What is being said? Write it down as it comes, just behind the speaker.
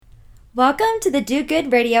Welcome to the Do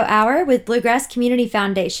Good Radio Hour with Bluegrass Community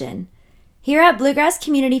Foundation. Here at Bluegrass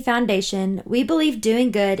Community Foundation, we believe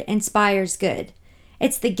doing good inspires good.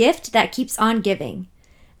 It's the gift that keeps on giving.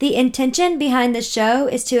 The intention behind the show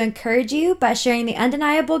is to encourage you by sharing the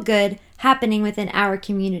undeniable good happening within our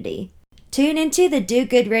community. Tune into the Do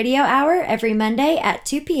Good Radio Hour every Monday at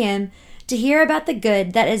 2 p.m. to hear about the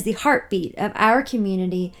good that is the heartbeat of our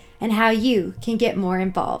community and how you can get more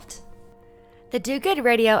involved. The Do Good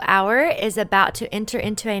Radio Hour is about to enter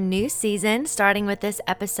into a new season starting with this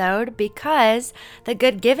episode because the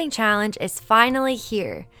Good Giving Challenge is finally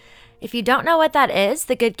here. If you don't know what that is,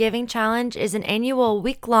 the Good Giving Challenge is an annual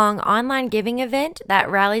week-long online giving event that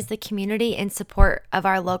rallies the community in support of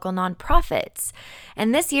our local nonprofits.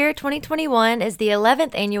 And this year, 2021, is the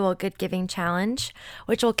 11th annual Good Giving Challenge,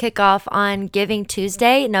 which will kick off on Giving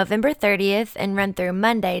Tuesday, November 30th, and run through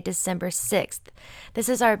Monday, December 6th. This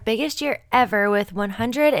is our biggest year ever with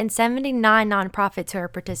 179 nonprofits who are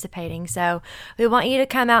participating. So we want you to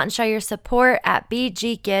come out and show your support at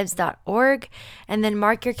bggives.org and then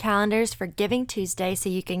mark your calendars for Giving Tuesday so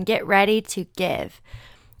you can get ready to give.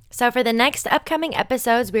 So for the next upcoming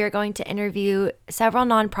episodes, we are going to interview several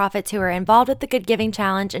nonprofits who are involved with the Good Giving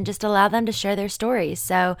Challenge and just allow them to share their stories.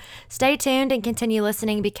 So stay tuned and continue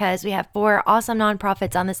listening because we have 4 awesome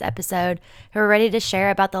nonprofits on this episode who are ready to share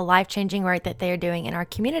about the life-changing work that they are doing in our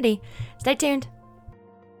community. Stay tuned.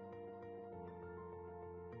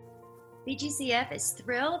 BGCF is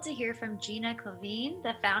thrilled to hear from Gina Clavine,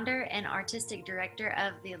 the founder and artistic director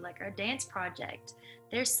of the Allegro Dance Project.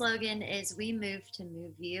 Their slogan is "We move to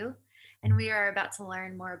move you," and we are about to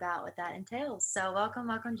learn more about what that entails. So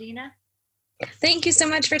welcome, Gina. Thank you so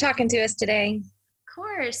much for talking to us today. Of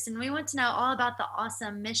course, and we want to know all about the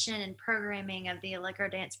awesome mission and programming of the Allegro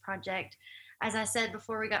Dance Project. As I said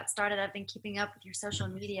before we got started, I've been keeping up with your social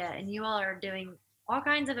media, and you all are doing all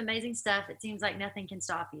kinds of amazing stuff. It seems like nothing can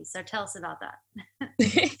stop you. So tell us about that.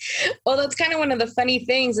 Well, that's kind of one of the funny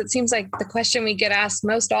things. It seems like the question we get asked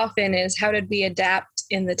most often is, how did we adapt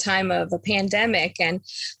in the time of a pandemic? And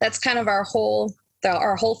that's kind of our whole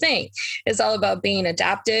thing is all about being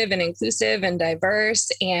adaptive and inclusive and diverse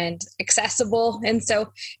and accessible. And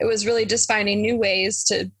so it was really just finding new ways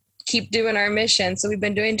to keep doing our mission. So we've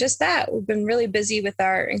been doing just that. We've been really busy with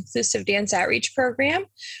our inclusive dance outreach program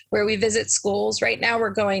where we visit schools. Right now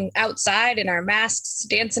we're going outside in our masks,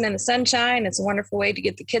 dancing in the sunshine. It's a wonderful way to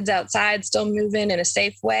get the kids outside, still moving in a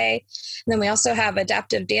safe way. And then we also have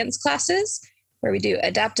adaptive dance classes where we do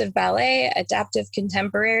adaptive ballet, adaptive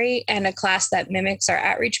contemporary, and a class that mimics our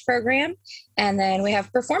outreach program. And then we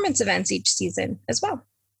have performance events each season as well.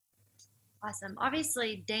 Awesome.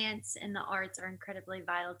 Obviously, dance and the arts are incredibly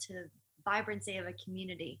vital to the vibrancy of a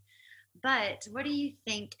community. But what do you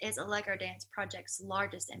think is Allegro Dance Project's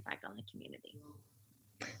largest impact on the community?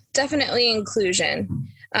 Definitely inclusion.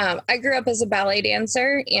 I grew up as a ballet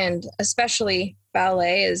dancer, and especially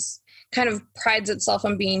ballet is kind of prides itself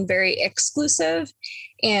on being very exclusive.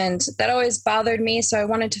 And that always bothered me. So I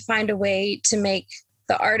wanted to find a way to make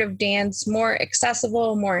the art of dance more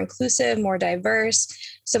accessible, more inclusive, more diverse.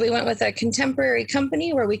 So we went with a contemporary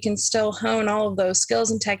company where we can still hone all of those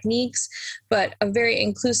skills and techniques, but a very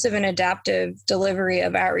inclusive and adaptive delivery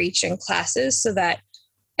of outreach and classes so that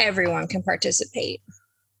everyone can participate.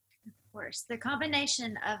 Of course, the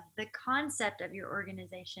combination of the concept of your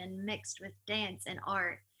organization mixed with dance and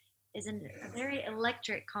art is a very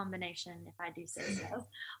electric combination, if I do say so.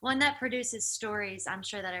 One that produces stories, I'm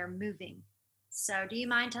sure, that are moving. So do you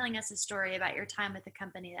mind telling us a story about your time with the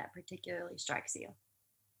company that particularly strikes you?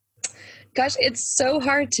 Gosh, it's so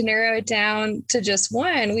hard to narrow it down to just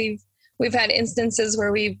one. We've had instances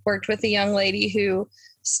where we've worked with a young lady who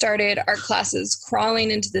started art classes crawling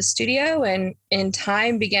into the studio and in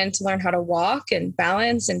time began to learn how to walk and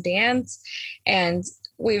balance and dance. And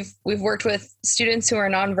we've worked with students who are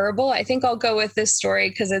nonverbal. I think I'll go with this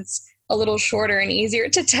story because it's a little shorter and easier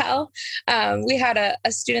to tell. We had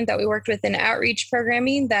a student that we worked with in outreach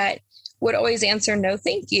programming that would always answer no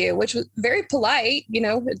thank you, which was very polite. You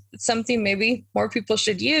know, it's something maybe more people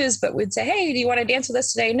should use, but we'd say, hey, do you want to dance with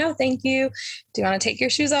us today? No, thank you. Do you want to take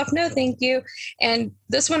your shoes off? No, thank you. And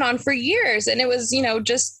this went on for years. And it was,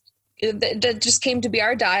 that just came to be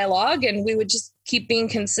our dialogue, and we would just keep being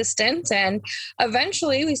consistent. And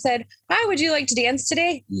eventually we said, hi, would you like to dance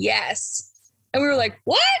today? Yes. And we were like,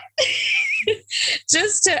 what?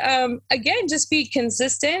 Just to, again, just be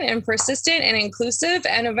consistent and persistent and inclusive.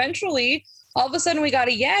 And eventually, all of a sudden, we got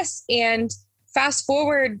a yes. And fast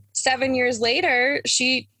forward 7 years later,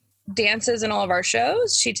 she dances in all of our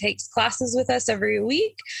shows. She takes classes with us every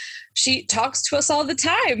week. She talks to us all the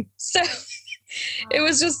time. So it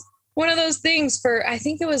was just one of those things for, I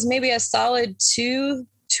think it was maybe a solid 2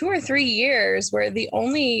 or 3 years where the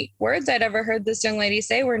only words I'd ever heard this young lady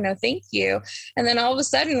say were no thank you. And then all of a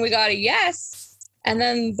sudden we got a yes. And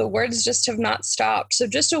then the words just have not stopped. So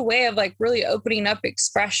just a way of like really opening up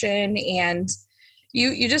expression. And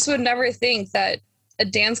you just would never think that a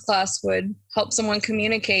dance class would help someone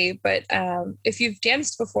communicate. But if you've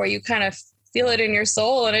danced before, you kind of feel it in your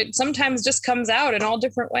soul, and it sometimes just comes out in all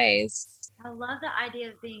different ways. I love the idea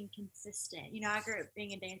of being consistent. You know, I grew up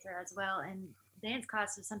being a dancer as well, and dance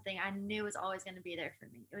class was something I knew was always going to be there for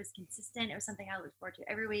me. It was consistent. It was something I looked forward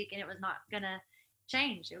to every week, and it was not going to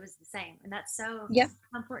change. It was the same, and that's so Yeah.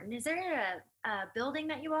 important. Is there a building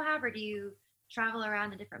that you all have, or do you travel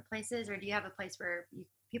around to different places, or do you have a place where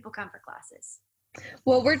people come for classes?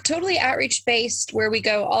 Well, we're totally outreach based where we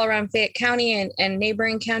go all around Fayette County and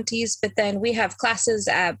neighboring counties, but then we have classes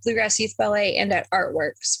at Bluegrass Youth Ballet and at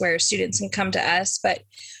Artworks where students can come to us. But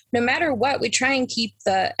no matter what, we try and keep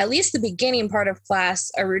at least the beginning part of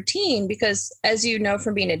class a routine, because as you know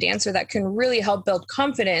from being a dancer, that can really help build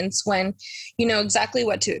confidence when you know exactly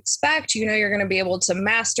what to expect. You know you're going to be able to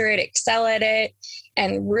master it, excel at it,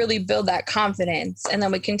 and really build that confidence. And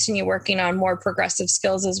then we continue working on more progressive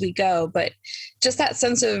skills as we go. But just that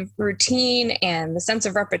sense of routine and the sense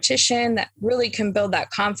of repetition that really can build that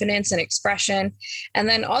confidence and expression. And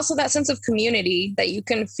then also that sense of community that you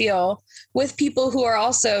can feel with people who are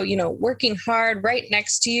also, you know, working hard right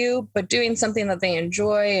next to you, but doing something that they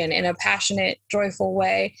enjoy and in a passionate, joyful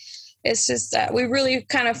way. It's just we really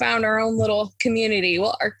kind of found our own little community.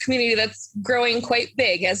 Well, our community that's growing quite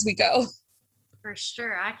big as we go. For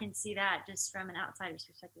sure. I can see that just from an outsider's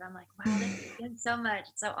perspective. I'm like, wow, they're doing so much.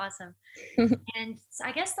 It's so awesome. And so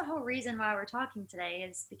I guess the whole reason why we're talking today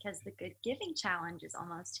is because the Good Giving Challenge is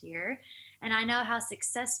almost here. And I know how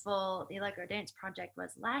successful the Allegro Dance Project was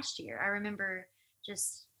last year. I remember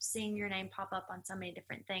just seeing your name pop up on so many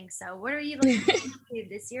different things. So what are you looking to do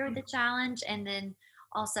this year with the challenge? And then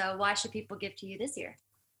also, why should people give to you this year?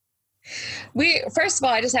 First of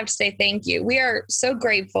all, I just have to say thank you. We are so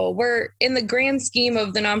grateful. We're in the grand scheme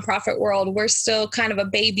of the nonprofit world, we're still kind of a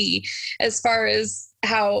baby as far as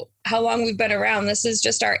how long we've been around. This is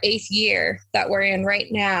just our 8th year that we're in right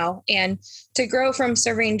now. And to grow from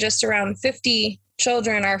serving just around 50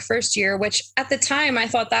 children our first year, which at the time I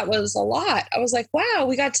thought that was a lot. I was like, wow,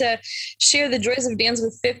 we got to share the joys of dance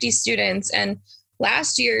with 50 students. And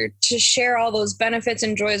last year to share all those benefits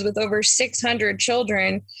and joys with over 600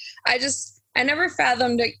 children, I never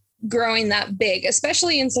fathomed it growing that big,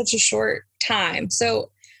 especially in such a short time.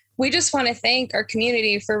 So we just want to thank our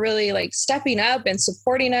community for really like stepping up and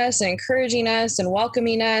supporting us and encouraging us and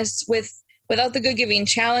welcoming us. Without the Good Giving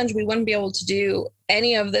Challenge, we wouldn't be able to do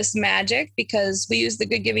any of this magic because we use the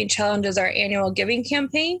Good Giving Challenge as our annual giving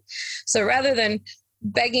campaign. So rather than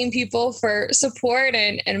begging people for support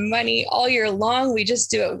and money all year long, we just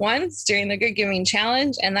do it once during the Good Giving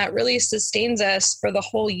Challenge. And that really sustains us for the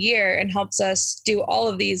whole year and helps us do all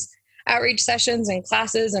of these outreach sessions and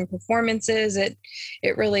classes and performances. It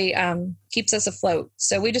really keeps us afloat.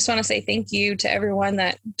 So we just want to say thank you to everyone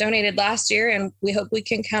that donated last year. And we hope we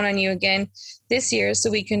can count on you again this year so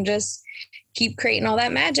we can just keep creating all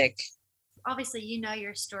that magic. Obviously, you know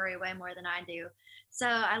your story way more than I do. So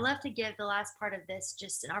I love to give the last part of this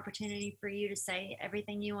just an opportunity for you to say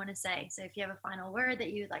everything you want to say. So if you have a final word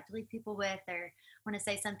that you would like to leave people with, or want to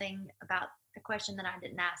say something about a question that I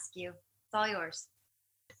didn't ask you, it's all yours.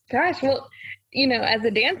 Gosh, well, you know, as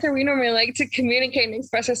a dancer, we normally like to communicate and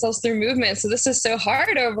express ourselves through movement. So this is so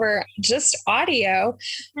hard over just audio.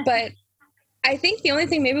 But I think the only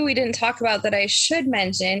thing maybe we didn't talk about that I should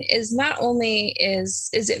mention is not only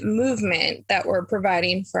is it movement that we're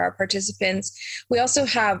providing for our participants, we also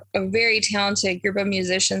have a very talented group of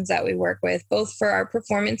musicians that we work with, both for our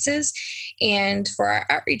performances and for our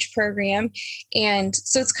outreach program. And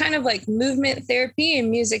so it's kind of like movement therapy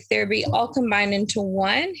and music therapy all combined into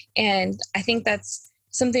one. And I think that's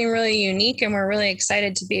something really unique, and we're really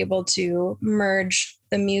excited to be able to merge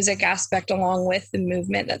the music aspect along with the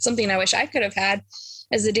movement. That's something I wish I could have had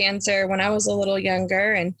as a dancer when I was a little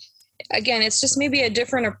younger. And again, it's just maybe a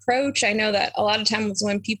different approach. I know that a lot of times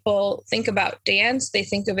when people think about dance, they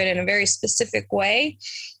think of it in a very specific way.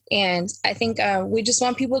 And I think we just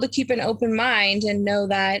want people to keep an open mind and know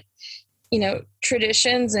that, you know,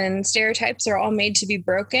 traditions and stereotypes are all made to be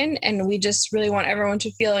broken. And we just really want everyone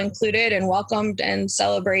to feel included and welcomed and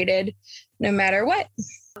celebrated no matter what.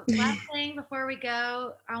 Last thing before we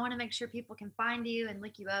go, I want to make sure people can find you and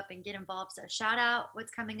look you up and get involved. So shout out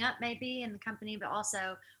what's coming up maybe in the company, but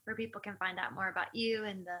also where people can find out more about you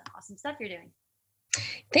and the awesome stuff you're doing.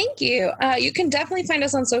 Thank you. You can definitely find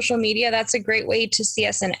us on social media. That's a great way to see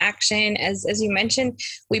us in action. As you mentioned,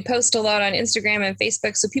 we post a lot on Instagram and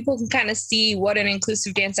Facebook, so people can kind of see what an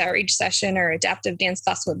inclusive dance outreach session or adaptive dance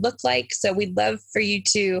class would look like. So we'd love for you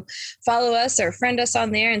to follow us or friend us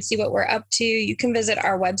on there and see what we're up to. You can visit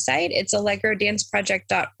our website. It's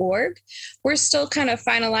allegrodanceproject.org. We're still kind of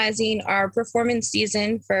finalizing our performance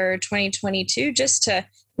season for 2022 just to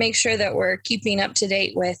make sure that we're keeping up to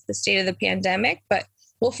date with the state of the pandemic, but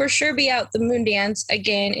we'll for sure be out the Moon Dance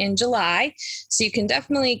again in July. So you can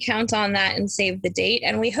definitely count on that and save the date.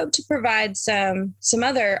 And we hope to provide some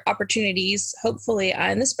other opportunities, hopefully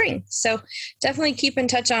in the spring. So definitely keep in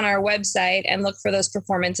touch on our website and look for those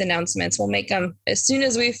performance announcements. We'll make them as soon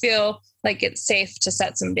as we feel like it's safe to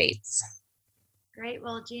set some dates. Great.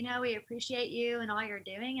 Well, Gina, we appreciate you and all you're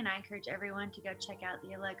doing, and I encourage everyone to go check out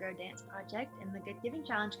the Allegro Dance Project and the Good Giving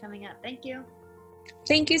Challenge coming up. Thank you.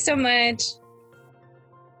 Thank you so much.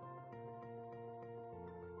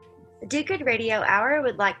 The Do Good Radio Hour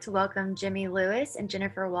would like to welcome Jimmy Lewis and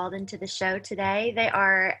Jennifer Walden to the show today. They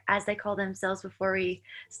are, as they call themselves before we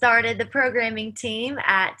started, the programming team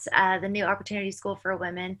at the New Opportunity School for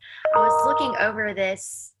Women. I was looking over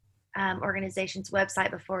this organization's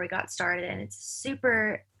website before we got started, and it's a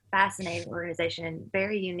super fascinating organization and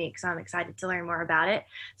very unique, so I'm excited to learn more about it.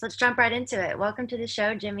 So let's jump right into it. Welcome to the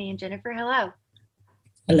show, Jimmy and Jennifer. Hello.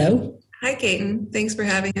 Hello. Hi, Kaiten. Thanks for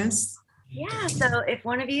having us. Yeah, so if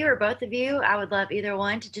one of you or both of you, I would love either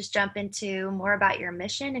one to just jump into more about your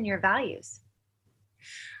mission and your values.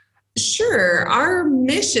 Sure. Our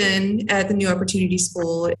mission at the New Opportunity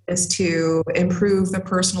School is to improve the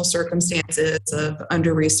personal circumstances of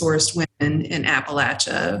under-resourced women in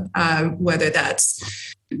Appalachia, whether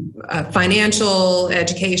that's financial,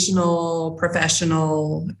 educational,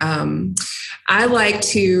 professional. I like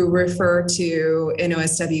to refer to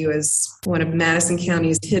NOSW as one of Madison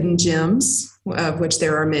County's hidden gems, of which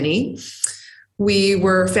there are many. We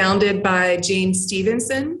were founded by Jane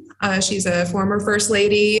Stevenson. She's a former First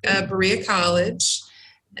Lady of Berea College.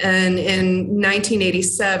 And in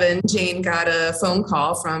 1987, Jane got a phone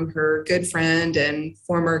call from her good friend and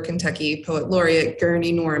former Kentucky Poet Laureate,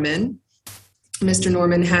 Gurney Norman. Mr.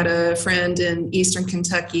 Norman had a friend in Eastern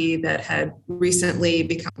Kentucky that had recently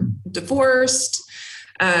become divorced.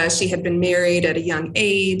 She had been married at a young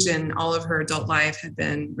age, and all of her adult life had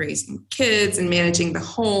been raising kids and managing the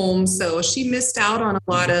home. So she missed out on a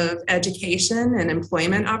lot of education and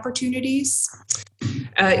employment opportunities.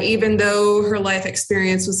 Even though her life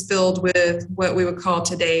experience was filled with what we would call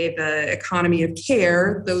today the economy of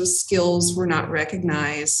care, those skills were not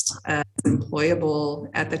recognized as employable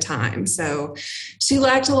at the time. So she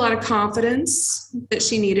lacked a lot of confidence that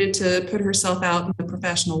she needed to put herself out in the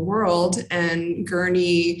professional world. And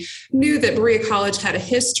Gurney knew that Berea College had a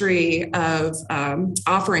history of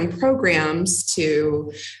offering programs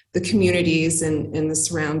to the communities in the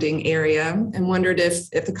surrounding area, and wondered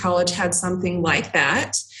if the college had something like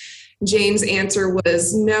that. Jane's answer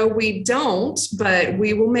was, no, we don't, but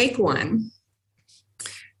we will make one.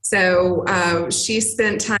 So she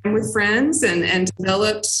spent time with friends and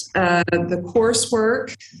developed the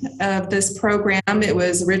coursework of this program. It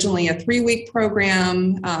was originally a 3-week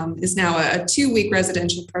program, is now a 2-week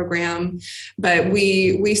residential program, but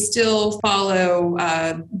we still follow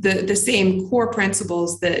the same core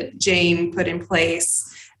principles that Jane put in place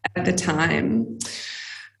at the time.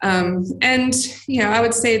 And, I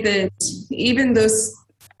would say that even those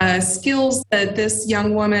skills that this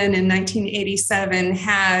young woman in 1987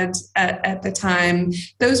 had at the time,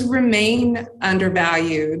 those remain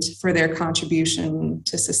undervalued for their contribution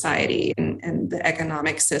to society and the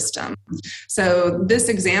economic system. So this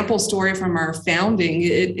example story from our founding,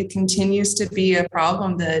 it continues to be a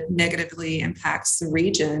problem that negatively impacts the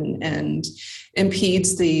region and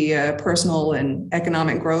impedes the personal and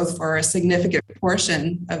economic growth for a significant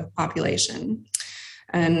portion of the population.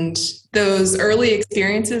 And those early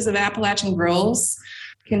experiences of Appalachian girls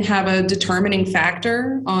can have a determining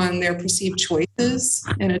factor on their perceived choices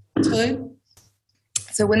in adulthood.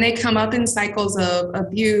 So when they come up in cycles of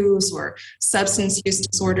abuse or substance use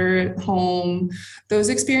disorder at home, those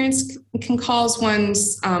experiences can cause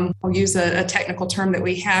one's, I'll use a technical term that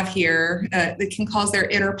we have here, that can cause their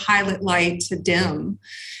inner pilot light to dim.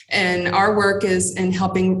 And our work is in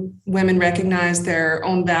helping women recognize their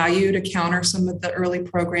own value to counter some of the early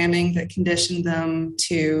programming that conditioned them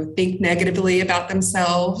to think negatively about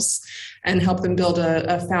themselves and help them build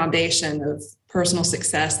a foundation of personal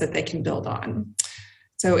success that they can build on.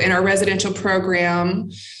 So in our residential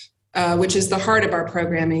program, which is the heart of our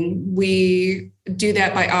programming. We do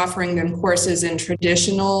that by offering them courses in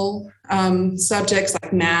traditional subjects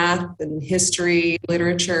like math and history,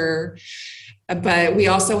 literature. But we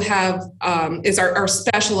also have our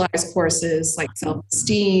specialized courses like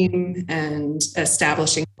self-esteem and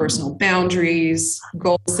establishing personal boundaries,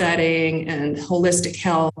 goal setting, and holistic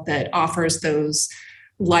health that offers those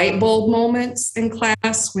light bulb moments in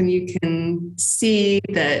class when you can see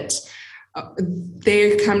that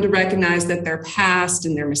they come to recognize that their past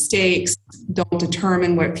and their mistakes don't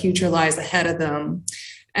determine what future lies ahead of them.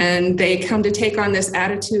 And they come to take on this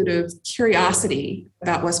attitude of curiosity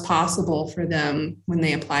about what's possible for them when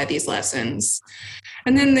they apply these lessons.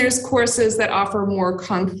 And then there's courses that offer more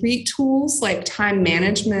concrete tools like time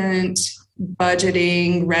management,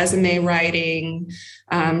 budgeting, resume writing,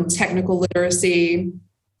 technical literacy.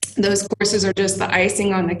 Those courses are just the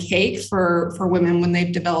icing on the cake for women when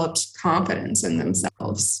they've developed confidence in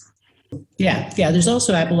themselves. Yeah. There's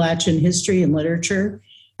also Appalachian history and literature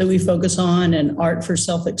that we focus on, and art for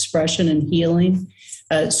self-expression and healing.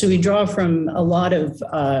 So we draw from a lot of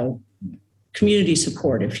community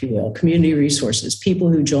support, if you will, community resources, people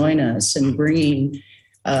who join us in bringing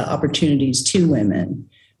opportunities to women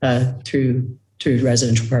through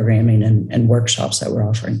residential programming and workshops that we're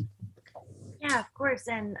offering. Yeah, of course.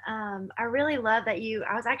 And I really love that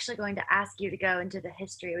I was actually going to ask you to go into the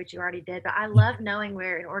history, which you already did, but I love knowing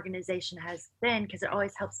where an organization has been because it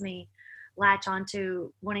always helps me latch onto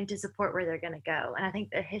wanting to support where they're going to go. And I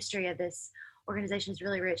think the history of this organization is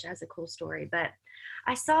really rich and has a cool story. But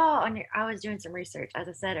I saw I was doing some research, as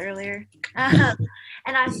I said earlier, and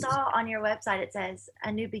I saw on your website, it says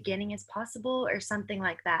a new beginning is possible or something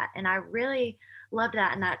like that. And I really loved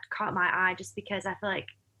that. And that caught my eye just because I feel like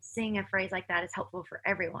seeing a phrase like that is helpful for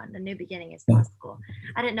everyone. The new beginning is possible.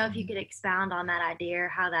 I didn't know if you could expound on that idea or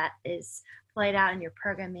how that is played out in your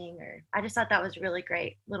programming, or I just thought that was a really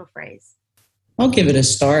great little phrase. I'll give it a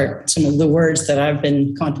start. Some of the words that I've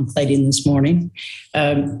been contemplating this morning.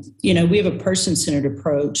 We have a person-centered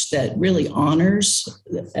approach that really honors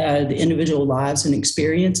the individual lives and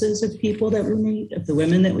experiences of people that we meet, of the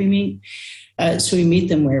women that we meet. So we meet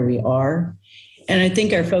them where we are. And I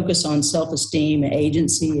think our focus on self-esteem,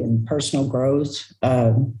 agency, and personal growth,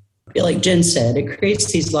 like Jen said, it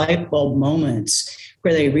creates these light bulb moments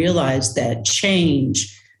where they realize that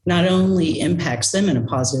change not only impacts them in a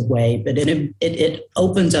positive way, but it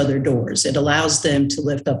opens other doors. It allows them to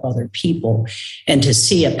lift up other people and to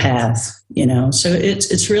see a path, So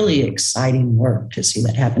it's really exciting work to see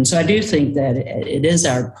that happen. So I do think that it is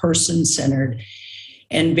our person-centered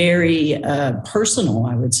and very personal,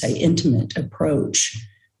 I would say, intimate approach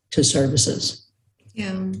to services.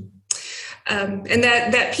 Yeah. And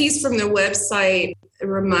that piece from the website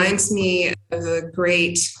reminds me of a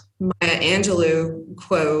great Maya Angelou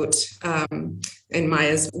quote, and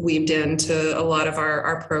Maya's weaved into a lot of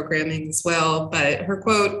our programming as well. But her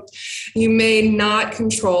quote, "You may not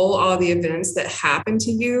control all the events that happen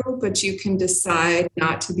to you, but you can decide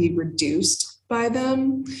not to be reduced by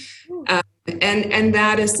them." And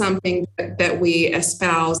that is something that we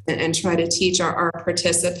espouse and try to teach our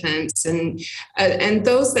participants and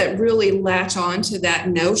those that really latch on to that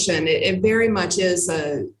notion. It very much is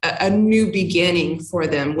a new beginning for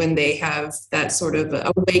them when they have that sort of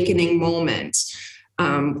awakening moment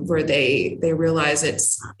where they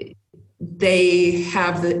realize they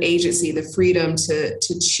have the agency, the freedom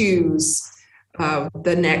to choose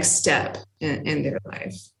the next step in their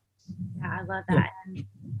life. Yeah, I love that. And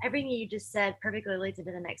everything you just said perfectly leads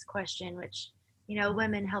into the next question, which,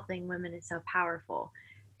 women helping women is so powerful.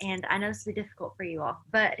 And I know this will be difficult for you all,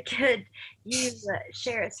 but could you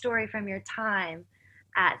share a story from your time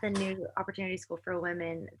at the New Opportunity School for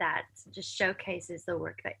Women that just showcases the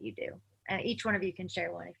work that you do? Each one of you can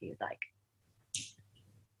share one if you'd like.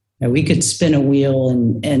 We could spin a wheel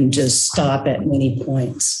and just stop at many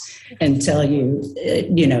points and tell you,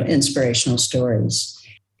 inspirational stories.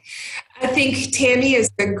 I think Tammy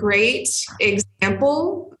is a great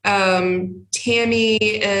example. Tammy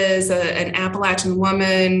is an Appalachian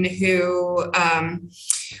woman who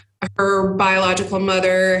her biological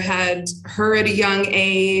mother had her at a young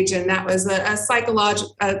age, and that was a cycle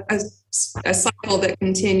that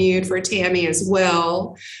continued for Tammy as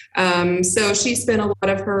well. So she spent a lot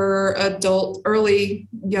of her early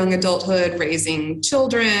young adulthood raising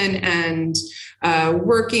children and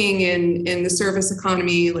working in the service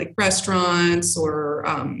economy, like restaurants or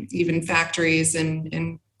even factories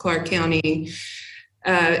in Clark County.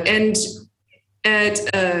 And at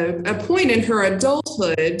a point in her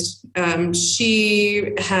adulthood,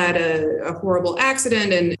 she had a horrible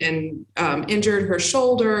accident and injured her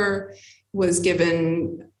shoulder, was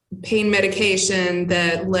given pain medication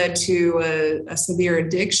that led to a severe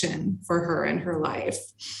addiction for her in her life.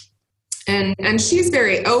 And she's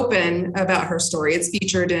very open about her story. It's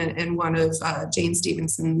featured in one of Jane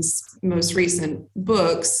Stevenson's most recent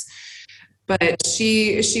books. But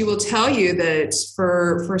she will tell you that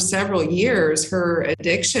for several years, her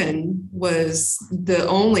addiction was the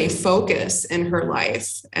only focus in her life.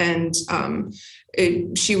 And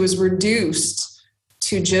she was reduced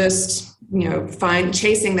to just,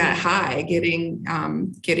 chasing that high, getting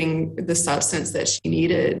the substance that she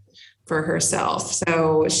needed for herself.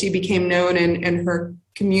 So she became known in her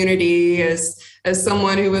community as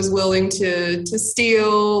someone who was willing to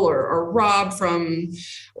steal or rob from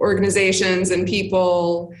organizations and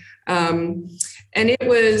people. And it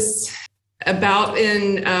was about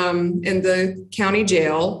in the county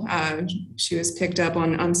jail. She was picked up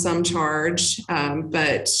on some charge,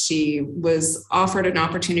 but she was offered an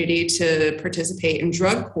opportunity to participate in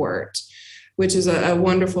drug court, which is a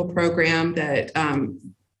wonderful program that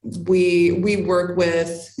we work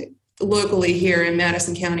with locally here in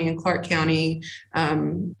Madison County and Clark County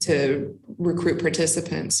to recruit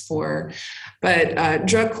participants for. But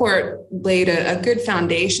drug court laid a good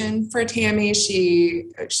foundation for Tammy. She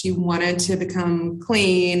wanted to become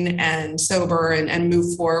clean and sober and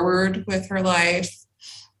move forward with her life.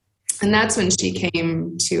 And that's when she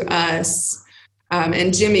came to us.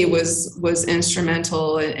 And Jimmy was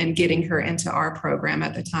instrumental in getting her into our program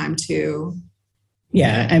at the time too.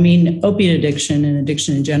 Yeah, I mean, opiate addiction and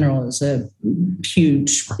addiction in general is a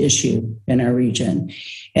huge issue in our region.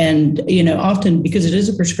 And, often because it is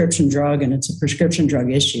a prescription drug and it's a prescription drug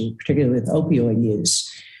issue, particularly with opioid use,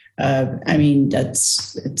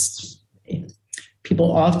 people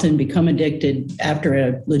often become addicted after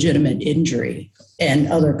a legitimate injury and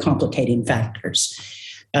other complicating factors.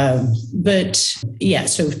 So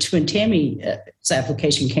when Tammy's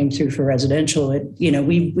application came through for residential,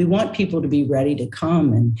 we want people to be ready to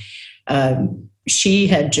come. And she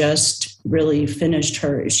had just really finished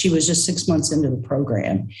she was just 6 months into the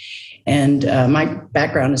program. And my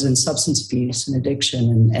background is in substance abuse and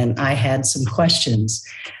addiction. And I had some questions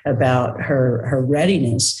about her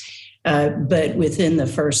readiness. But within the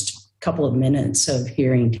first couple of minutes of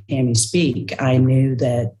hearing Tammy speak, I knew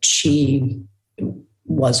that she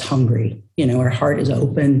was hungry. Her heart is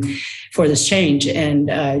open for this change.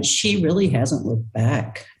 And she really hasn't looked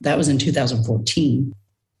back. That was in 2014.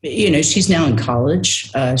 She's now in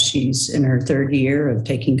college. She's in her third year of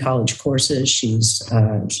taking college courses.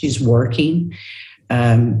 She's working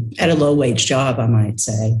at a low-wage job, I might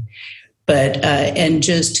say. But and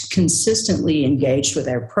just consistently engaged with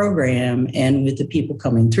our program and with the people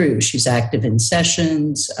coming through. She's active in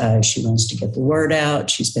sessions. She wants to get the word out.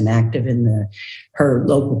 She's been active in her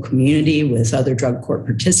local community with other drug court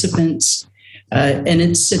participants. And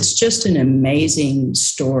it's just an amazing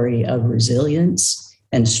story of resilience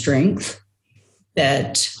and strength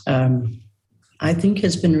that I think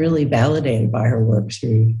has been really validated by her work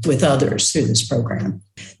with others through this program.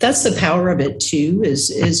 That's the power of it too,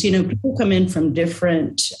 is people come in from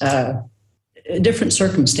different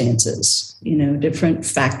circumstances, different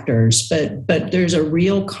factors, but there's a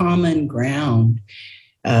real common ground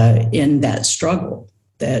in that struggle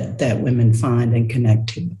that women find and connect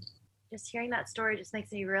to. Just hearing that story just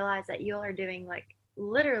makes me realize that you all are doing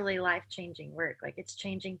literally life-changing work. It's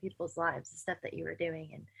changing people's lives, the stuff that you were doing.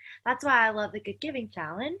 And that's why I love the Good Giving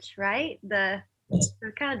Challenge, right? The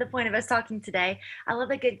kind of the point of us talking today. I love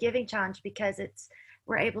the Good Giving Challenge because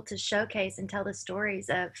we're able to showcase and tell the stories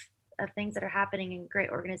of things that are happening in great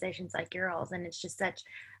organizations like your all's. And it's just such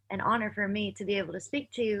an honor for me to be able to speak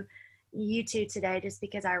to you two today, just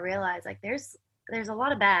because I realize there's a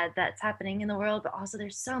lot of bad that's happening in the world, but also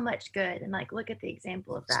there's so much good. And look at the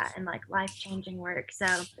example of that and life-changing work. So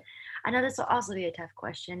I know this will also be a tough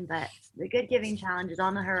question, but the Good Giving Challenge is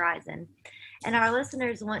on the horizon. And our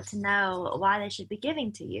listeners want to know why they should be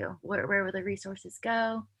giving to you. Where will the resources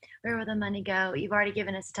go? Where will the money go? You've already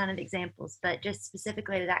given us a ton of examples, but just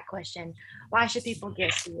specifically to that question, why should people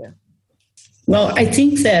give to you? Well, I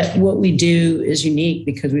think that what we do is unique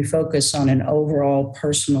because we focus on overall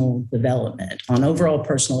personal development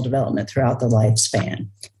throughout the lifespan.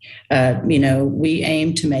 We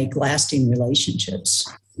aim to make lasting relationships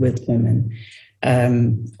with women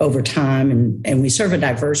over time, and we serve a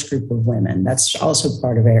diverse group of women. That's also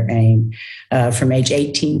part of our aim, from age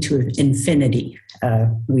 18 to infinity.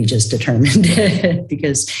 We just determined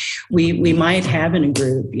because we might have in a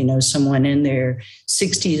group, someone in their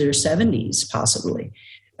 60s or 70s possibly,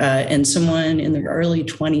 and someone in their early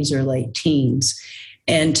 20s or late teens.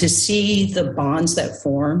 And to see the bonds that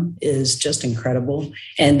form is just incredible.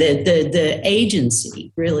 And the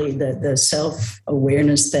agency, really, the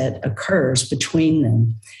self-awareness that occurs between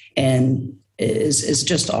them and is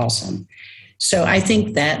just awesome. So I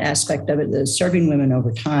think that aspect of it, the serving women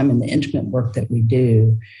over time and the intimate work that we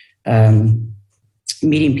do,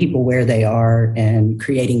 meeting people where they are and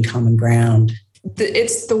creating common ground.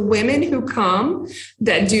 It's the women who come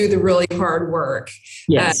that do the really hard work.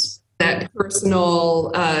 Yes. That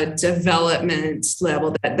personal development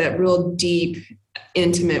level, that real deep,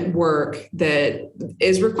 intimate work that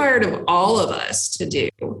is required of all of us to do.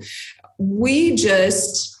 We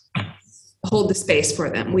just hold the space for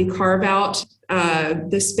them. We carve out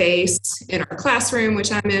the space in our classroom,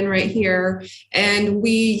 which I'm in right here, and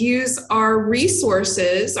we use our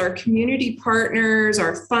resources, our community partners,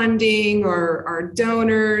 our funding, our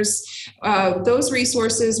donors. Those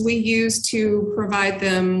resources we use to provide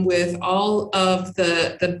them with all of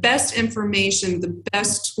the best information, the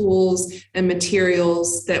best tools and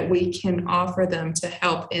materials that we can offer them to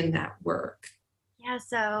help in that work. Yeah,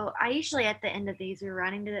 so I usually at the end of these, we're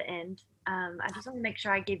running to the end. I just want to make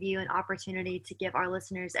sure I give you an opportunity to give our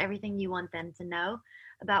listeners everything you want them to know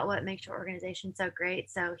about what makes your organization so great.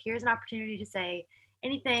 So here's an opportunity to say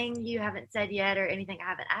anything you haven't said yet or anything I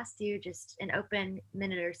haven't asked you, just an open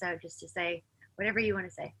minute or so, just to say whatever you want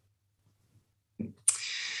to say.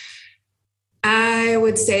 I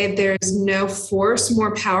would say there's no force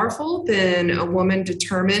more powerful than a woman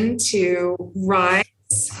determined to rise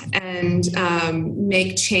and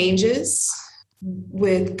make changes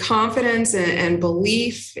with confidence and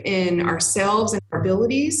belief in ourselves and our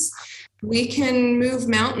abilities. We can move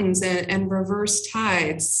mountains and reverse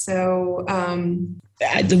tides. So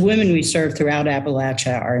the women we serve throughout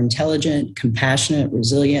Appalachia are intelligent, compassionate,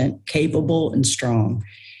 resilient, capable, and strong,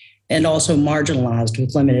 and also marginalized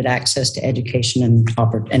with limited access to education and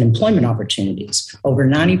employment opportunities. Over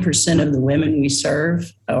 90% of the women we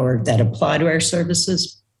serve or that apply to our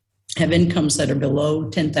services have incomes that are below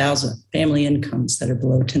 $10,000, family incomes that are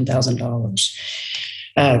below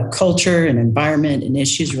 $10,000. Culture and environment and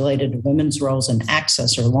issues related to women's roles and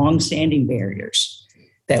access are longstanding barriers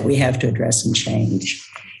that we have to address and change.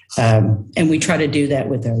 And we try to do that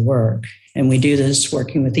with our work. And we do this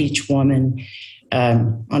working with each woman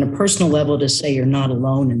on a personal level to say you're not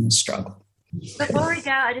alone in the struggle. Before we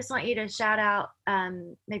go, I just want you to shout out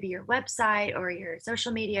maybe your website or your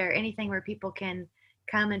social media or anything where people can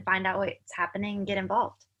come and find out what's happening and get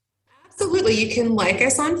involved. Absolutely. You can like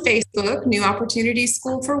us on Facebook, New Opportunity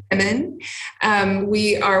School for Women.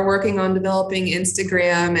 We are working on developing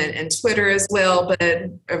Instagram and Twitter as well, but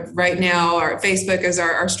right now our Facebook is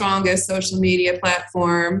our strongest social media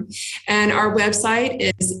platform. And our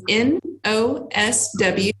website is nosw.org.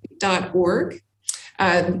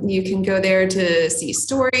 You can go there to see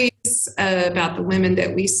stories about the women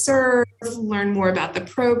that we serve, learn more about the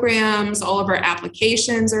programs. All of our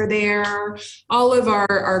applications are there. All of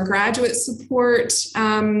our graduate support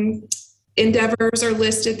endeavors are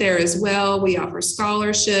listed there as well. We offer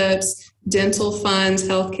scholarships, dental funds,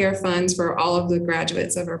 healthcare funds for all of the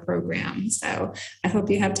graduates of our program. So I hope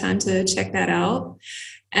you have time to check that out.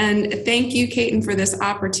 And thank you, Caton, for this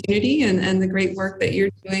opportunity and the great work that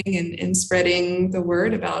you're doing in spreading the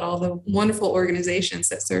word about all the wonderful organizations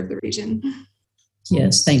that serve the region.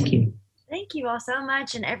 Yes, thank you. Thank you all so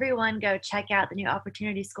much. And everyone go check out the New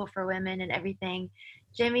Opportunity School for Women and everything.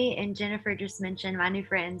 Jimmy and Jennifer just mentioned, my new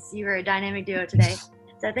friends. You were a dynamic duo today.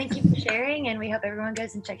 So thank you for sharing, and we hope everyone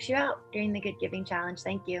goes and checks you out during the Good Giving Challenge.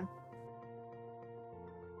 Thank you.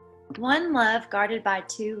 One love guarded by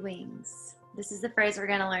two wings. This is the phrase we're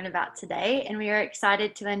going to learn about today, and we are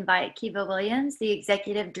excited to invite Kiva Williams, the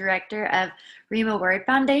Executive Director of Rima Word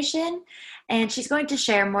Foundation, and she's going to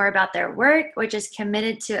share more about their work, which is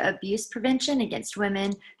committed to abuse prevention against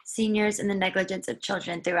women, seniors, and the negligence of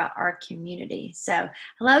children throughout our community. So,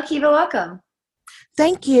 hello, Kiva, welcome.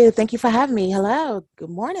 Thank you. Thank you for having me. Hello. Good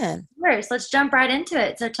morning. First, let's jump right into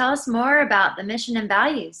it. So tell us more about the mission and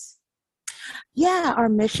values. Yeah, our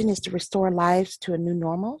mission is to restore lives to a new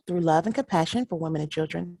normal through love and compassion for women and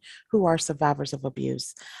children who are survivors of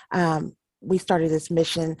abuse. We started this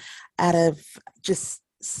mission out of just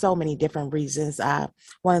so many different reasons.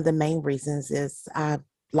 One of the main reasons is I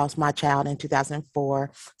lost my child in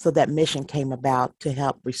 2004, so that mission came about to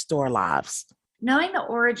help restore lives. Knowing the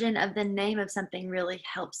origin of the name of something really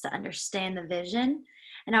helps to understand the vision.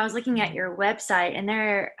 And I was looking at your website, and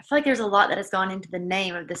I feel like there's a lot that has gone into the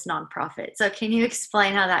name of this nonprofit. So can you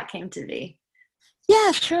explain how that came to be?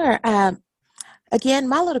 Yeah, sure. Again,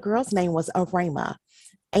 my little girl's name was Arima.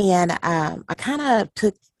 And I kind of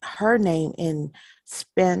took her name and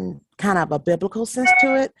spin kind of a biblical sense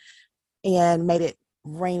to it and made it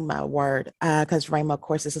Rhema word, because Rhema, of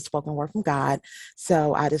course, is a spoken word from God.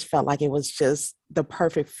 So I just felt like it was just the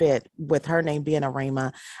perfect fit with her name being a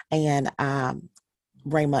Rhema and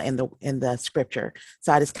Rhema in the scripture.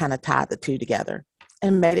 So I just kind of tied the two together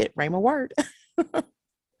and made it Rhema word. I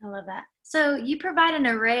love that. So you provide an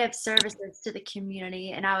array of services to the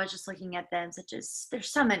community, and I was just looking at them, such as there's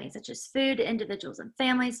so many, such as food to individuals and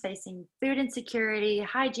families facing food insecurity,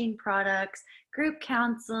 hygiene products, group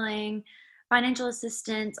counseling, financial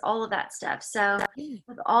assistance, all of that stuff. So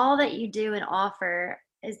with all that you do and offer,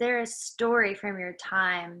 is there a story from your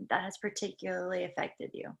time that has particularly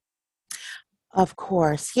affected you? Of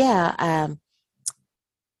course, yeah.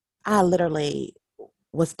 I literally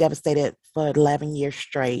was devastated for 11 years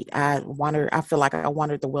straight. I feel like I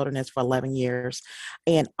wandered the wilderness for 11 years.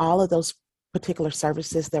 And all of those particular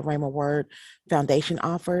services that Raymond Word Foundation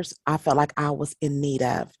offers, I felt like I was in need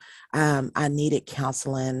of. I needed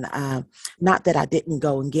counseling. Not that I didn't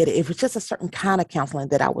go and get it. It was just a certain kind of counseling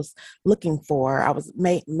that I was looking for. I was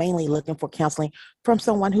mainly looking for counseling from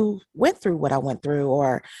someone who went through what I went through,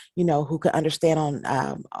 or, who could understand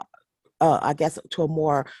on, I guess, to a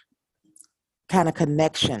more kind of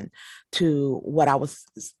connection to what I was,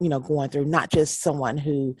 going through, not just someone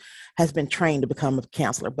who has been trained to become a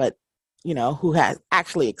counselor, but, who has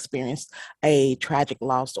actually experienced a tragic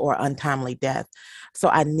loss or untimely death. So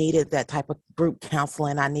I needed that type of group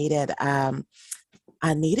counseling. I needed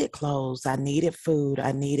clothes. I needed food.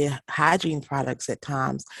 I needed hygiene products at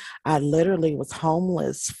times. I literally was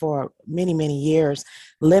homeless for many, many years,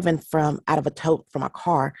 living out of a tote from a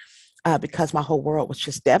car. Because my whole world was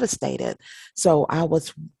just devastated. So I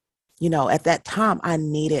was, at that time, I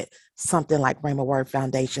needed something like Rhema Word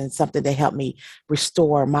Foundation, something to help me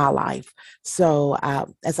restore my life. So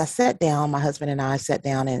as I sat down, my husband and I sat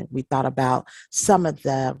down and we thought about some of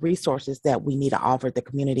the resources that we need to offer the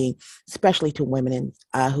community, especially to women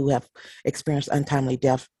who have experienced untimely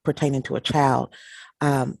death pertaining to a child.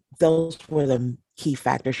 Those were the key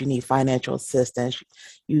factors. You need financial assistance.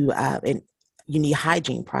 You need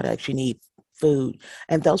hygiene products, you need food.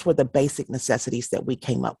 And those were the basic necessities that we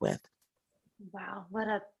came up with. Wow, what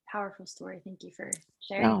a powerful story. Thank you for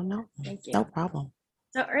sharing. No, thank you. No problem.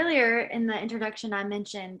 So earlier in the introduction, I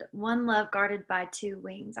mentioned one love guarded by two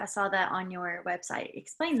wings. I saw that on your website.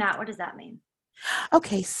 Explain that. What does that mean?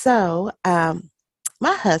 Okay, so my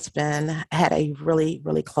husband had a really,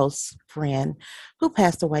 really close friend who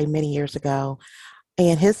passed away many years ago,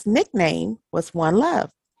 and his nickname was One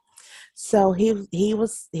Love. So he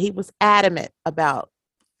was adamant about,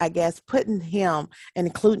 I guess, putting him and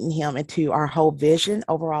including him into our whole vision,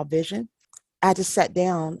 overall vision. I just sat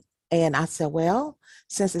down and I said, well,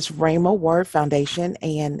 since it's Rhema Word Foundation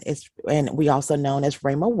and we also known as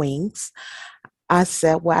Rhema Wings, I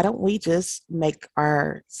said, why don't we just make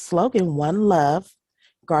our slogan One Love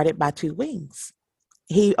guarded by two wings?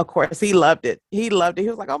 Of course, he loved it. He loved it. He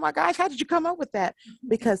was like, oh my gosh, how did you come up with that?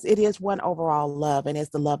 Because it is one overall love, and it's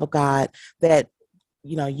the love of God that,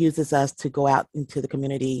 uses us to go out into the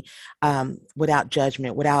community without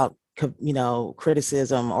judgment, without,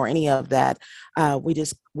 criticism or any of that.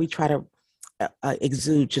 We try to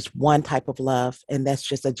exude just one type of love, and that's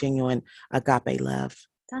just a genuine agape love.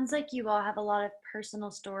 Sounds like you all have a lot of personal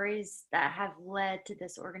stories that have led to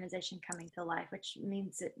this organization coming to life, which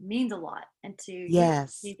means it means a lot. And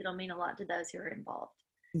yes, it'll mean a lot to those who are involved.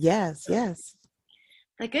 Yes.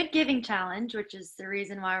 The Good Giving Challenge, which is the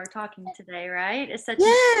reason why we're talking today, right? Is such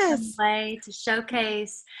a fun way to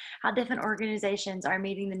showcase how different organizations are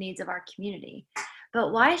meeting the needs of our community.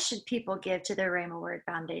 But why should people give to their Rhema Word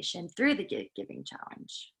Foundation through the Good Giving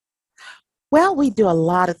Challenge? Well, we do a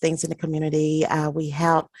lot of things in the community. We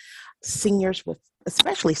help seniors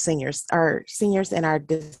especially seniors and our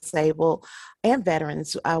disabled and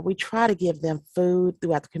veterans. We try to give them food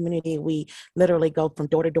throughout the community. We literally go from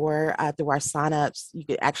door to door through our signups. You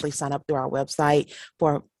could actually sign up through our website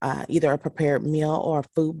for either a prepared meal or a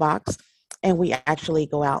food box. And we actually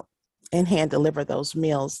go out and hand deliver those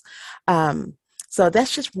meals. So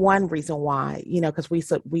that's just one reason why, because we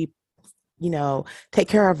take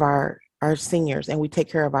care of our seniors and we take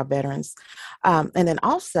care of our veterans. And then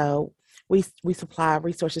also we supply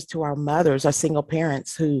resources to our mothers, our single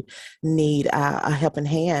parents who need a helping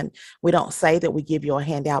hand. We don't say that we give you a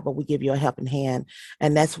handout, but we give you a helping hand.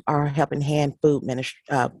 And that's our helping hand food ministry.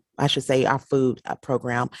 I should say our food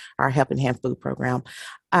program, our helping hand food program.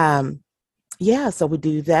 Yeah, so we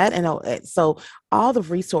do that. And so all the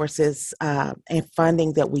resources and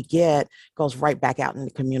funding that we get goes right back out in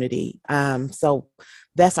the community. So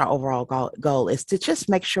that's our overall goal is to just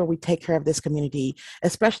make sure we take care of this community,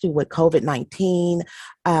 especially with COVID-19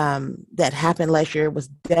 that happened last year. It was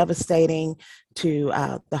devastating to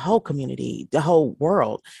the whole community, the whole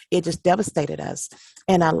world. It just devastated us.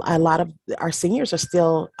 And a lot of our seniors are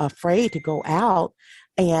still afraid to go out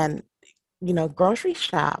and grocery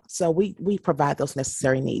shop. So we provide those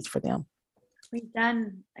necessary needs for them. We've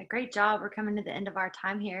done a great job. We're coming to the end of our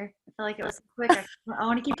time here. I feel like it was quick. I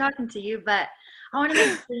want to keep talking to you, but I want to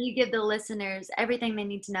make sure you give the listeners everything they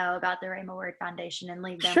need to know about the Rhema Word Foundation and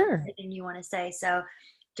leave them with everything you want to say. So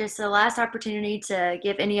just the last opportunity to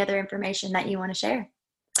give any other information that you want to share.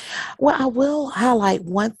 Well, I will highlight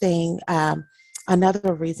one thing.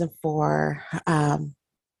 Another reason for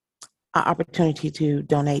opportunity to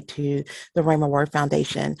donate to the Rhema Word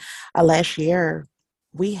Foundation. Last year,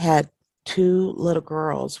 we had two little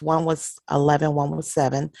girls. One was 11, one was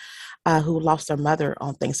 7, who lost their mother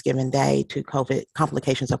on Thanksgiving Day to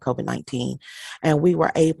complications of COVID-19. And we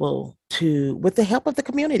were able to, with the help of the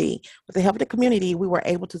community, we were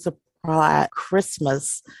able to supply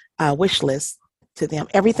Christmas wish list to them.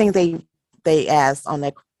 Everything they asked on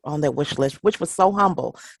their wish list, which was so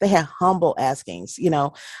humble. They had humble askings,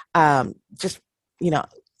 just,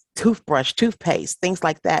 toothbrush, toothpaste, things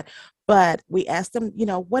like that. But we asked them,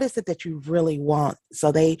 what is it that you really want?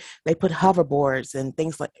 So they put hoverboards and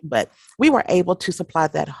things but we were able to supply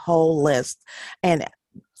that whole list. And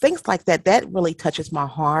things like that really touches my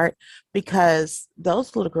heart because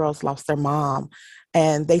those little girls lost their mom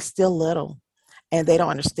and they still little. And they don't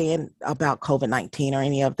understand about COVID-19 or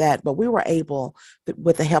any of that. But we were able,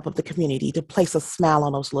 with the help of the community, to place a smile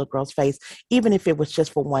on those little girls' face, even if it was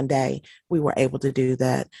just for one day. We were able to do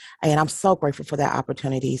that. And I'm so grateful for that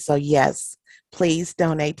opportunity. So yes, please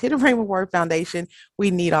donate to the Rhema Word Foundation.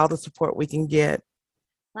 We need all the support we can get.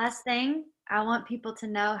 Last thing, I want people to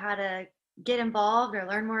know how to get involved or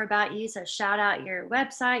learn more about you. So shout out your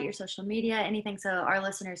website, your social media, anything so our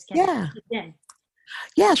listeners can get in.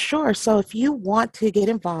 Yeah, sure. So if you want to get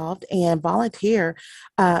involved and volunteer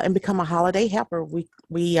and become a holiday helper,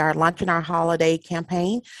 we are launching our holiday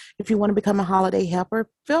campaign. If you want to become a holiday helper,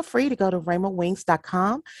 feel free to go to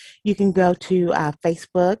rhemawings.com. You can go to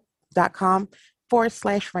facebook.com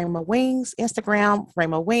 /Rhema Wings, Instagram,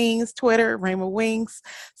 Rhema Wings, Twitter, Rhema Wings.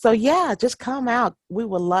 So yeah, just come out. We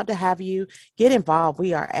would love to have you get involved.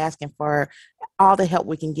 We are asking for all the help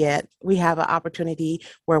we can get. We have an opportunity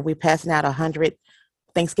where we're passing out 100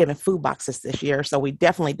 Thanksgiving food boxes this year. So we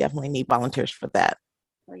definitely need volunteers for that.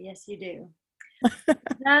 Well, yes, you do.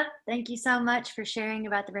 Thank you so much for sharing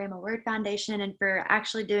about the Rhema Word Foundation and for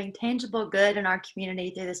actually doing tangible good in our community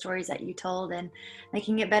through the stories that you told and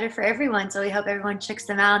making it better for everyone. So we hope everyone checks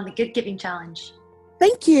them out in the Good Giving Challenge.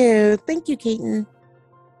 Thank you. Thank you, Keaton.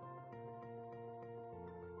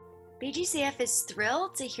 BGCF is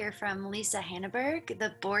thrilled to hear from Lisa Hanneberg,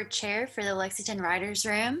 the board chair for the Lexington Writers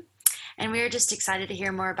Room. And we are just excited to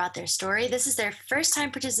hear more about their story. This is their first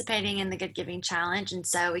time participating in the Good Giving Challenge, and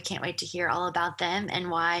so we can't wait to hear all about them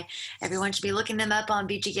and why everyone should be looking them up on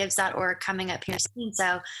bggives.org coming up here soon.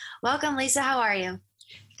 So welcome, Lisa. How are you?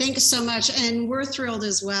 Thank you so much. And we're thrilled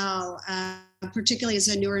as well, particularly as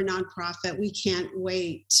a newer nonprofit. We can't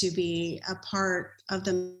wait to be a part of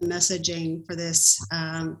the messaging for this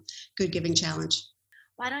Good Giving Challenge.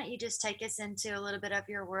 Why don't you just take us into a little bit of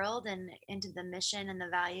your world and into the mission and the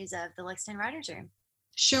values of the Lexington Writers Room?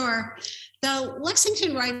 Sure. The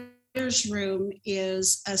Lexington Writers Room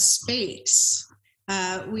is a space.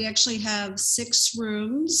 We actually have 6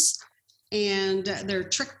 rooms and they're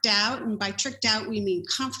tricked out. And by tricked out, we mean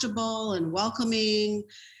comfortable and welcoming.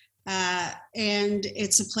 And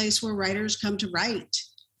it's a place where writers come to write.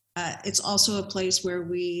 It's also a place where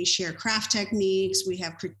we share craft techniques. We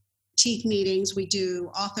have critique meetings, we do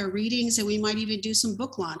author readings, and we might even do some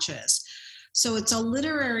book launches. So it's a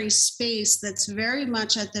literary space that's very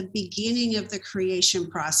much at the beginning of the creation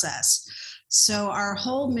process. So our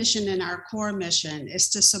whole mission and our core mission is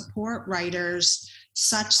to support writers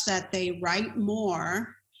such that they write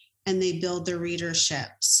more and they build their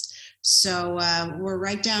readerships. So we're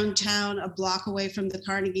right downtown, a block away from the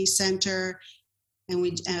Carnegie Center, and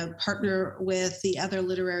we partner with the other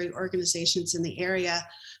literary organizations in the area.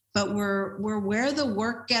 But we're where the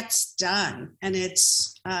work gets done, and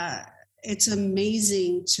it's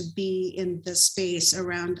amazing to be in the space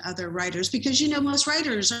around other writers because most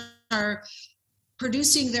writers are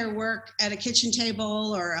producing their work at a kitchen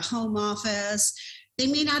table or a home office. They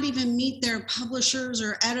may not even meet their publishers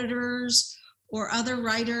or editors or other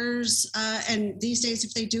writers. And these days,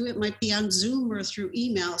 if they do, it might be on Zoom or through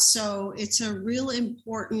email. So it's a real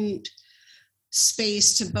important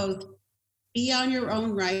space to both be on your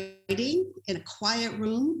own writing in a quiet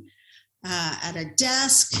room, at a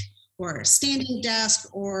desk or a standing desk,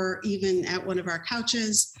 or even at one of our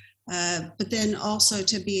couches. But then also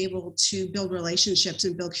to be able to build relationships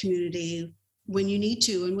and build community when you need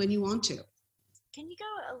to and when you want to. Can you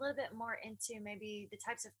go a little bit more into maybe the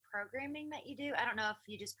types of programming that you do? I don't know if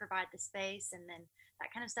you just provide the space and then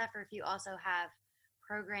that kind of stuff, or if you also have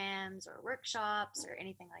programs or workshops or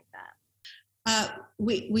anything like that.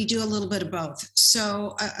 We do a little bit of both.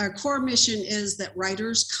 So our core mission is that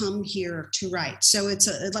writers come here to write. So it's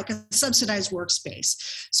like a subsidized workspace.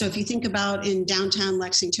 So if you think about in downtown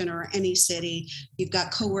Lexington or any city, you've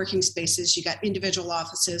got co-working spaces, you got individual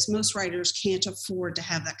offices. Most writers can't afford to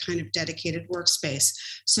have that kind of dedicated workspace.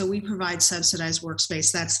 So we provide subsidized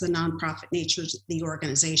workspace. That's the nonprofit nature of the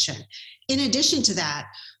organization. In addition to that,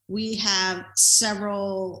 we have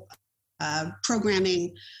several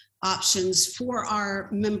programming options for our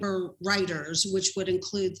member writers, which would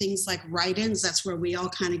include things like write-ins. That's where we all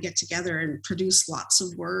kind of get together and produce lots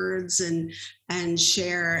of words and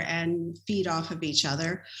share and feed off of each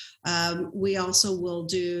other. We also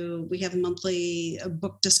we have monthly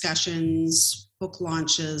book discussions, book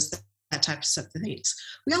launches, that type of things.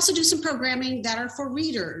 We also do some programming that are for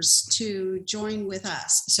readers to join with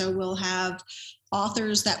us. So we'll have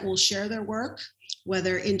authors that will share their work,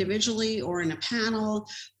 whether individually or in a panel.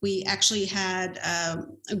 We actually had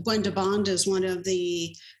Gwenda Bond as one of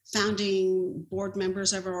the founding board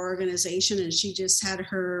members of our organization, and she just had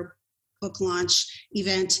her book launch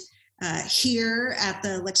event here at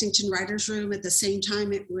the Lexington Writers Room. At the same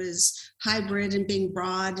time, it was hybrid and being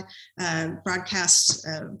broadcast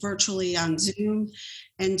virtually on Zoom.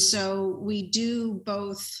 And so we do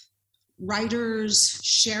both writers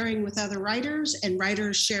sharing with other writers and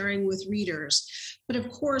writers sharing with readers. But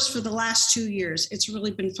of course, for the last 2 years, it's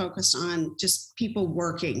really been focused on just people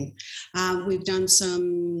working. We've done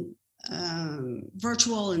some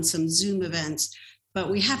virtual and some Zoom events,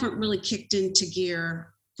 but we haven't really kicked into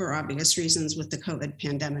gear for obvious reasons with the COVID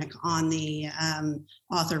pandemic on the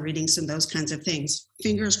author readings and those kinds of things.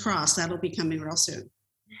 Fingers crossed, that'll be coming real soon.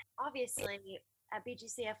 Obviously, at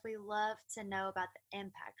BGCF, we love to know about the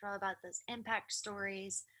impact, all about those impact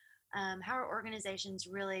stories, how are organizations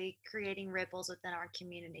really creating ripples within our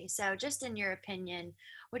community? So just in your opinion,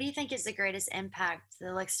 what do you think is the greatest impact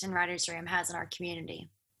the Lexington Writers Room has in our community?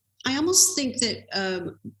 I almost think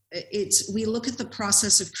that we look at the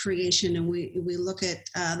process of creation, and we look at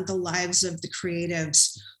the lives of the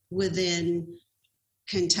creatives within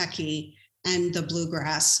Kentucky and the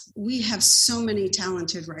Bluegrass. We have so many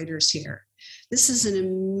talented writers here. This is an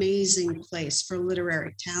amazing place for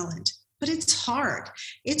literary talent, but it's hard.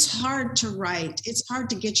 It's hard to write. It's hard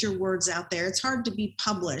to get your words out there. It's hard to be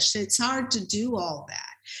published. It's hard to do all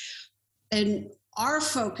that. And our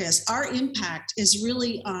focus, our impact is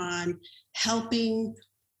really on helping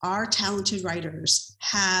our talented writers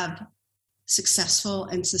have successful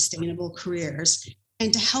and sustainable careers,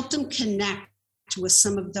 and to help them connect with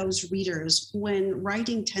some of those readers when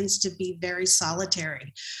writing tends to be very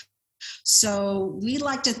solitary. So we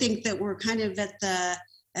like to think that we're kind of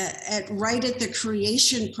right at the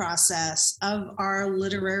creation process of our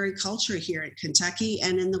literary culture here in Kentucky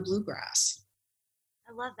and in the Bluegrass.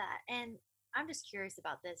 I love that. And I'm just curious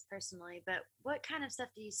about this personally, but what kind of stuff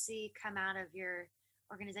do you see come out of your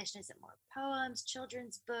organization? Is it more poems,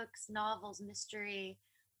 children's books, novels, mystery,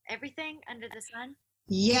 everything under the sun?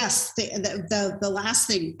 Yes, the last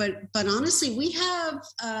thing, but honestly, we have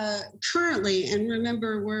currently, and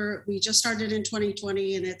remember we just started in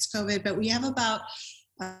 2020 and it's COVID, but we have about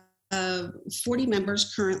 40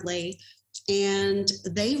 members currently, and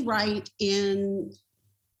they write in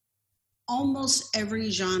almost every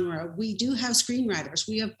genre. We do have screenwriters,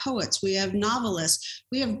 we have poets, we have novelists,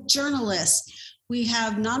 we have journalists, we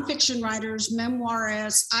have nonfiction writers,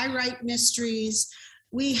 memoirists. I write mysteries.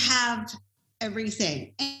 We have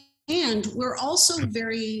everything. And we're also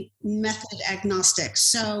very method agnostic.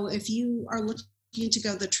 So if you are looking to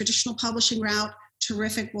go the traditional publishing route,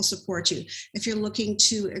 Terrific will support you. If you're looking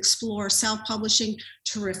to explore self-publishing,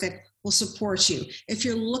 Terrific will support you. If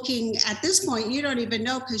you're looking at this point, you don't even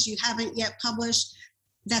know because you haven't yet published,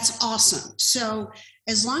 that's awesome. So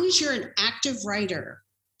as long as you're an active writer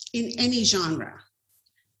in any genre,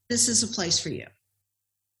 this is a place for you.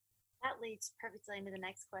 That leads perfectly into the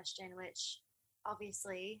next question, which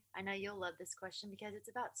obviously I know you'll love this question because it's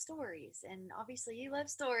about stories, and obviously you love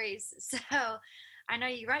stories. So I know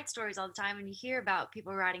you write stories all the time and you hear about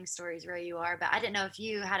people writing stories where you are, but I didn't know if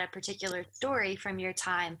you had a particular story from your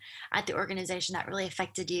time at the organization that really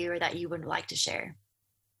affected you or that you would like to share.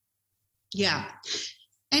 Yeah.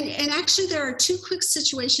 And actually, there are two quick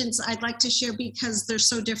situations I'd like to share because they're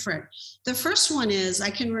so different. The first one is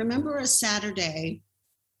I can remember a Saturday.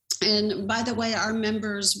 And by the way, our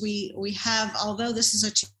members, we have, although this is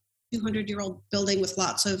a 200-year-old building with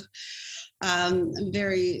lots of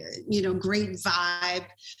very, great vibe,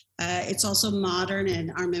 it's also modern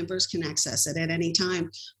and our members can access it at any time.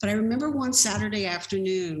 But I remember one Saturday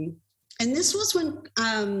afternoon, and this was when,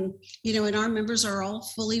 and our members are all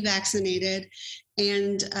fully vaccinated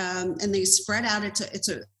and they spread out. It's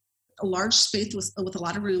a large space with a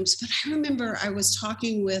lot of rooms. But I remember I was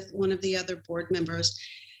talking with one of the other board members.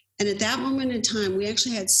 And at that moment in time, we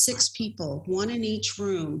actually had 6 people, 1 in each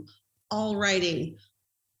room, all writing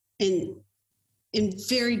in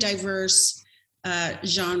very diverse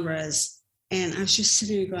genres. And I was just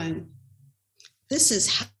sitting there going, this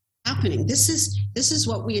is happening. This is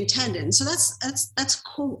what we intended. And so that's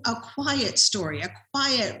cool, a quiet story,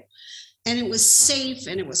 and it was safe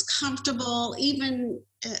and it was comfortable, even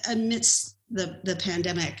amidst the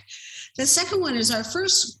pandemic. The second one is our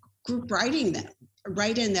first group write-in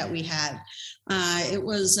that we had. It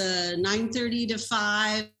was 9:30 to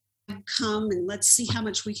 5. Come and let's see how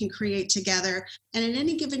much we can create together. And at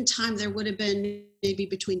any given time, there would have been maybe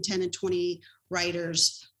between 10 and 20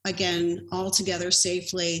 writers, again, all together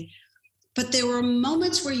safely. But there were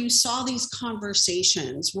moments where you saw these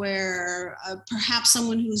conversations where perhaps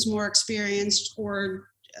someone who's more experienced or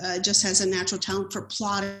just has a natural talent for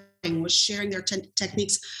plotting was sharing their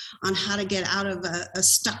techniques on how to get out of a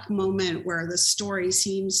stuck moment where the story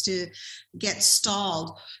seems to get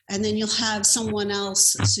stalled. And then you'll have someone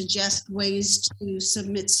else suggest ways to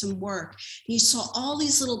submit some work. You saw all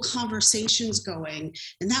these little conversations going,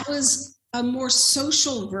 and that was a more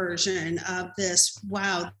social version of this.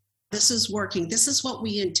 Wow, this is working. This is what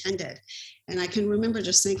we intended. And I can remember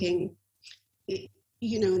just thinking,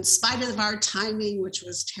 in spite of our timing, which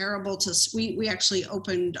was terrible, we actually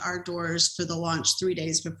opened our doors for the launch 3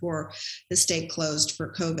 days before the state closed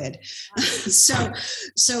for COVID.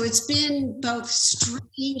 So it's been both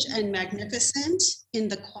strange and magnificent in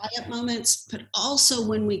the quiet moments, but also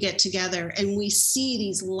when we get together and we see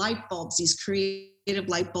these light bulbs, these creative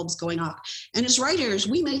light bulbs going off. And as writers,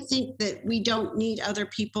 we may think that we don't need other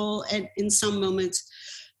people in some moments,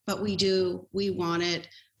 but we do. We want it.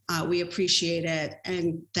 We appreciate it,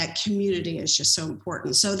 and that community is just so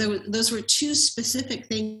important. So those were 2 specific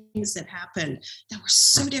things that happened that were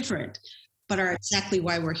so different, but are exactly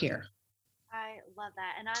why we're here. I love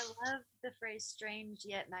that, and I love the phrase "strange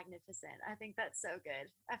yet magnificent." I think that's so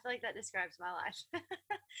good. I feel like that describes my life.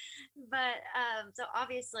 But so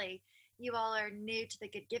obviously, you all are new to the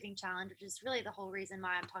Good Giving Challenge, which is really the whole reason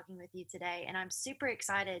why I'm talking with you today. And I'm super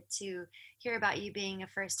excited to hear about you being a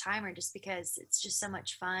first timer, just because it's just so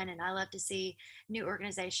much fun. And I love to see new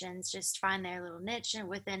organizations just find their little niche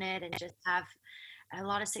within it and just have a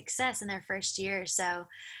lot of success in their first year. So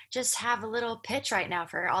just have a little pitch right now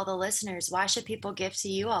for all the listeners. Why should people give to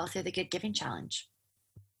you all through the Good Giving Challenge?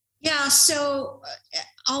 Yeah, so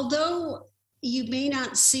although you may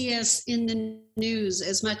not see us in the news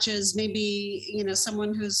as much as maybe,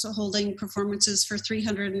 someone who's holding performances for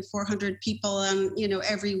 300 and 400 people on,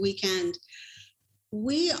 every weekend.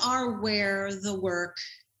 We are where the work,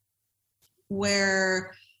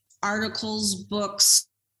 where articles, books,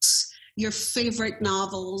 your favorite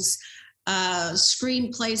novels,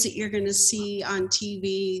 screenplays that you're going to see on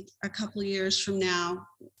TV a couple of years from now,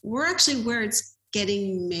 we're actually where it's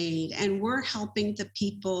getting made, and we're helping the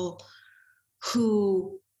people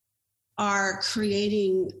who are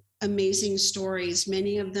creating amazing stories,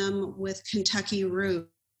 many of them with Kentucky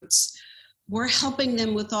roots. We're helping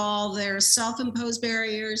them with all their self-imposed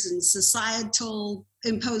barriers and societal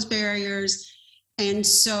imposed barriers. And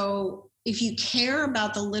so if you care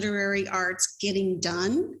about the literary arts getting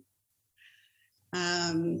done,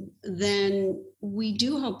 then we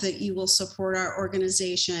do hope that you will support our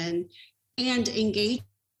organization and engage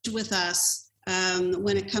with us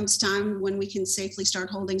when it comes time when we can safely start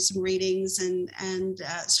holding some readings and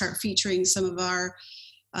start featuring some of our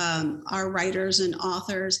writers and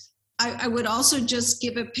authors. I would also just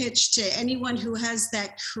give a pitch to anyone who has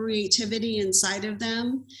that creativity inside of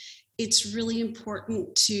them. It's really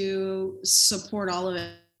important to support all of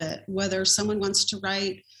it, whether someone wants to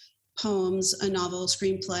write poems, a novel,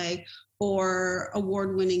 screenplay, or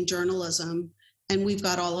award-winning journalism. And we've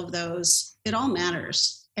got all of those. It all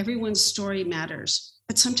matters. Everyone's story matters,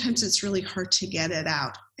 but sometimes it's really hard to get it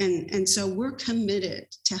out. And so we're committed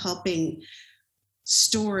to helping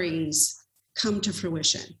stories come to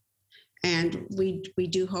fruition. And we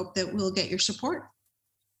do hope that we'll get your support.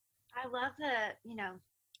 I love that,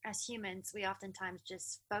 as humans, we oftentimes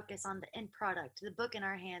just focus on the end product, the book in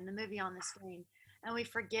our hand, the movie on the screen, and we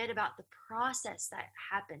forget about the process that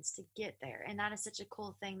happens to get there. And that is such a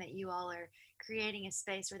cool thing that you all are creating a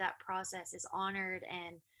space where that process is honored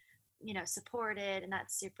and, supported. And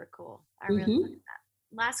that's super cool. I really like that.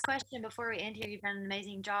 Last question before we end here. You've done an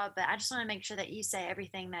amazing job, but I just want to make sure that you say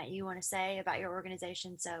everything that you want to say about your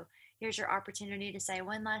organization. So here's your opportunity to say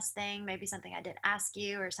one last thing, maybe something I didn't ask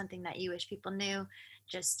you or something that you wish people knew.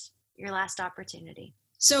 Just your last opportunity.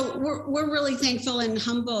 So we're really thankful and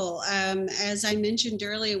humble. As I mentioned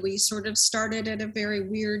earlier, we sort of started at a very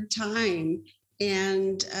weird time,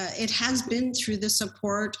 and it has been through the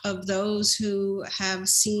support of those who have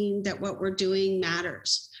seen that what we're doing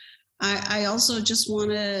matters. I also just want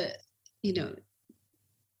to,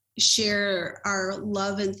 share our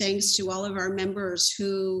love and thanks to all of our members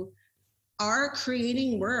who are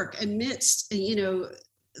creating work amidst,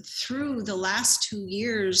 through the last 2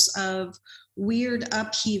 years of weird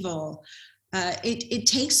upheaval. It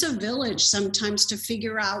takes a village sometimes to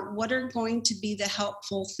figure out what are going to be the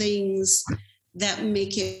helpful things that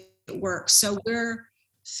make it work. So we're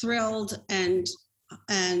thrilled and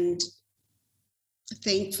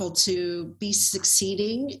thankful to be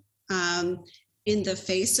succeeding in the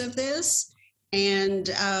face of this. And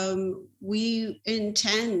we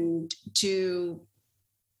intend to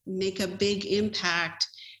make a big impact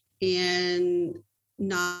in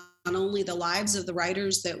not only the lives of the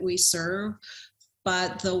writers that we serve,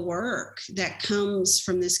 but the work that comes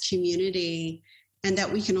from this community and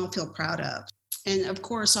that we can all feel proud of. And of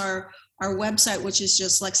course, our website, which is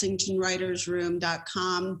just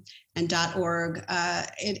lexingtonwritersroom.com and .org,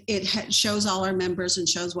 it shows all our members and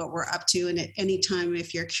shows what we're up to. And at any time,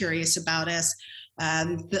 if you're curious about us,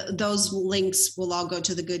 those links will all go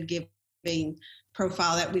to the Good Giving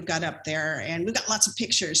profile that we've got up there. And we've got lots of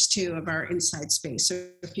pictures too of our inside space. So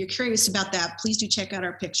if you're curious about that, please do check out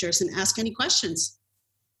our pictures and ask any questions.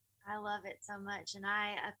 I love it so much. And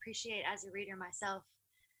I appreciate, as a reader myself,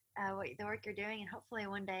 the work you're doing. And hopefully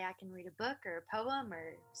one day I can read a book or a poem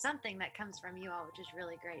or something that comes from you all, which is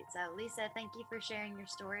really great. So Lisa, thank you for sharing your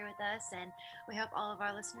story with us. And we hope all of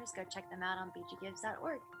our listeners go check them out on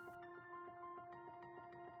bggives.org.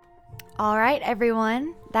 All right,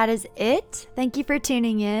 everyone, that is it. Thank you for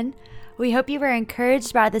tuning in. We hope you were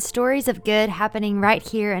encouraged by the stories of good happening right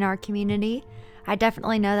here in our community. I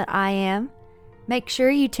definitely know that I am. Make sure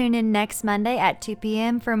you tune in next Monday at 2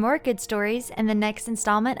 p.m. for more good stories and the next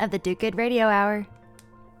installment of the Do Good Radio Hour.